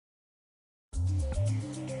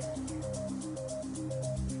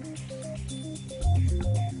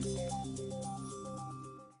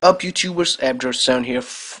Up YouTubers, Abdur Sound here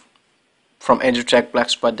from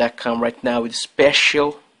EnterTechBlackspot.com right now with a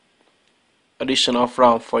special edition of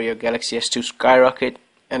ROM for your Galaxy S2 Skyrocket,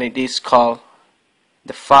 and it is called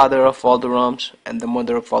the father of all the ROMs and the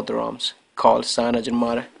mother of all the ROMs, called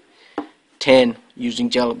CyanogenMod 10 using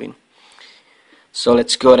Jelly Bean. So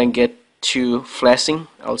let's go ahead and get to flashing.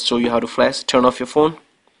 I'll show you how to flash. Turn off your phone,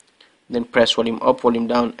 then press volume up, volume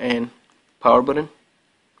down and power button.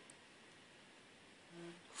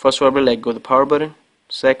 First verbal, let go the power button.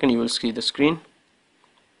 Second, you will see the screen.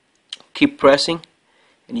 Keep pressing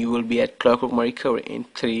and you will be at Clockwork My Recovery in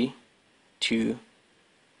 3, 2,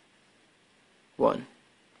 1.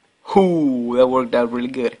 Whoo, that worked out really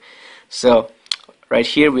good. So right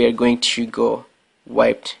here we are going to go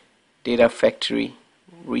wiped data factory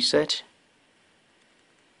reset.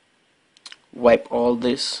 Wipe all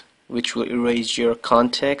this, which will erase your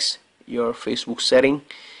contacts, your Facebook setting,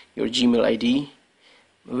 your Gmail ID,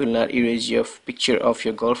 will not erase your picture of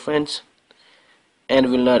your girlfriends,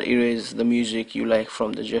 and will not erase the music you like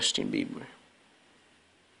from the Justin Bieber.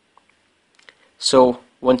 So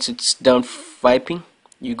once it's done wiping,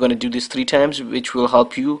 you're gonna do this 3 times, which will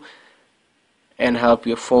help you and help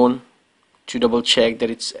your phone to double check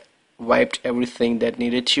that it's wiped everything that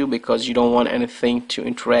needed to, because you don't want anything to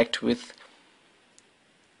interact with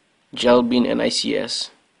Jelly Bean and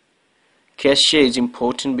ICS. Cache is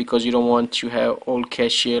important because you don't want to have old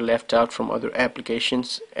cache left out from other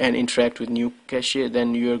applications and interact with new cache.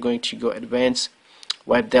 Then you are going to go advanced,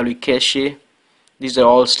 wipe W cache. These are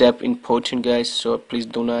all steps important, guys, so please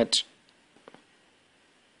do not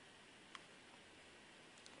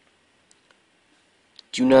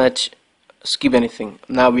skip anything.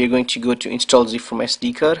 Now we are going to go to install zip from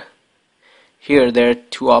SD card. Here there are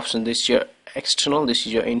 2 options. This is your external, this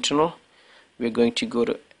is your internal. We are going to go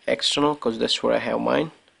to external because that's where I have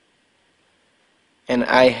mine, and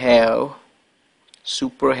I have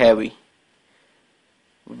super heavy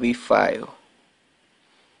V5.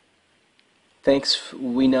 Thanks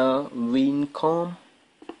Wincom,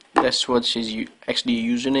 that's what his actually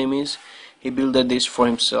username is. He built this for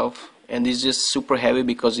himself, and this is super heavy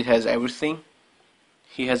because it has everything.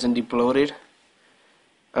 He hasn't deployed it.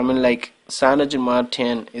 I mean, like, CyanogenMod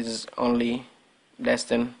 10 is only less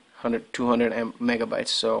than 200 megabytes,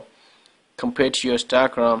 so compared to your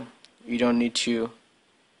stock ROM, you don't need to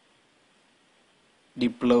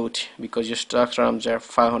depload because your stock ROMs are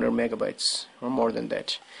 500 megabytes or more than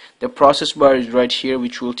that. The process bar is right here,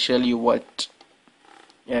 which will tell you what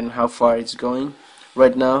and how far it's going.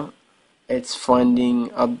 Right now it's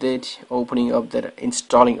finding update, opening update,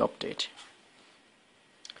 installing update.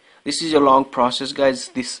 This is a long process, guys.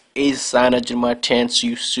 This is CyanogenMod 10, so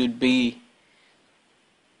you should be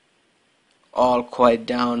all quiet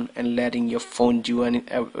down and letting your phone do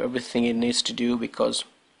everything it needs to do, because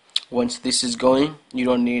once this is going, you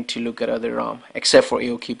don't need to look at other ROM except for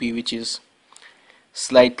AOKP, which is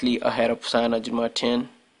slightly ahead of CyanogenMod 10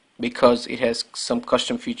 because it has some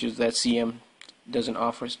custom features that CM doesn't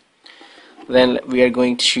offer. Then we are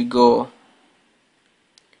going to go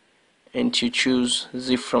and to choose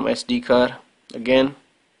zip from SD card again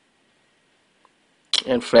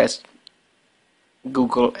and flash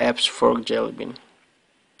Google Apps for Jelly Bean.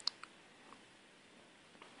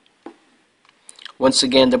 Once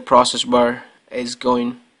again, the process bar is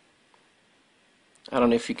going. I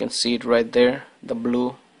don't know if you can see it right there, the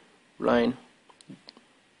blue line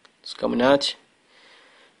is coming out,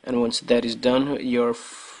 and once that is done, your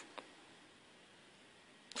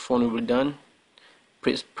phone will be done.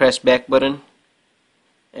 Press back button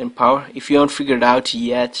and power. If you haven't figured it out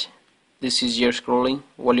yet, this is your scrolling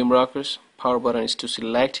volume rockers. Power button is to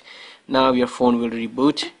select. Now your phone will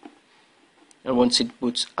reboot, and once it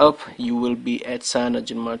boots up, you will be at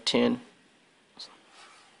CyanogenMod 10,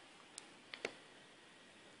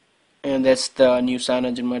 and that's the new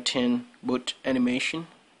CyanogenMod 10 boot animation.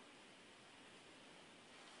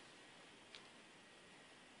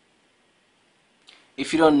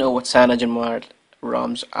 If you don't know what CyanogenMod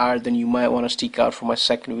ROMs are, then you might want to stick out for my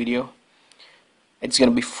second video. It's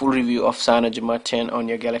going to be full review of CyanogenMod 10 on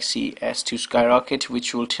your Galaxy S2 Skyrocket,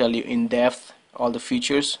 which will tell you in depth all the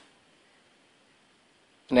features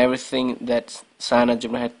and everything that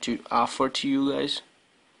CyanogenMod had to offer to you guys.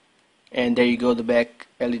 And there you go, the back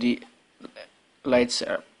LED lights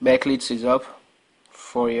backlights is up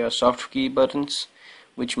for your soft key buttons,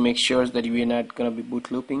 which makes sure that you are not going to be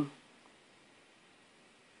boot looping.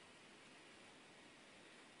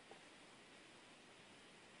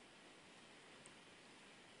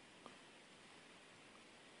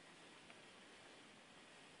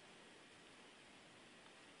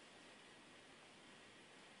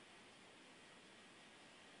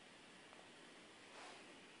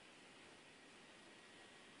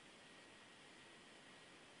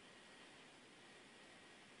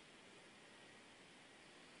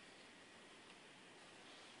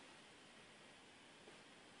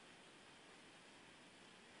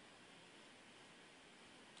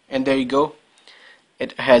 And there you go,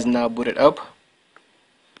 it has now booted up,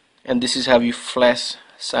 and this is how you flash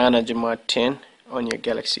CyanogenMod 10 on your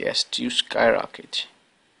Galaxy S2 Skyrocket.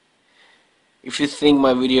 If you think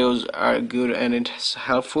my videos are good and it's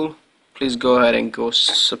helpful, please go ahead and go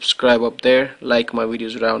subscribe up there, like my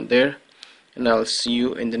videos around there, and I'll see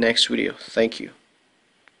you in the next video. Thank you.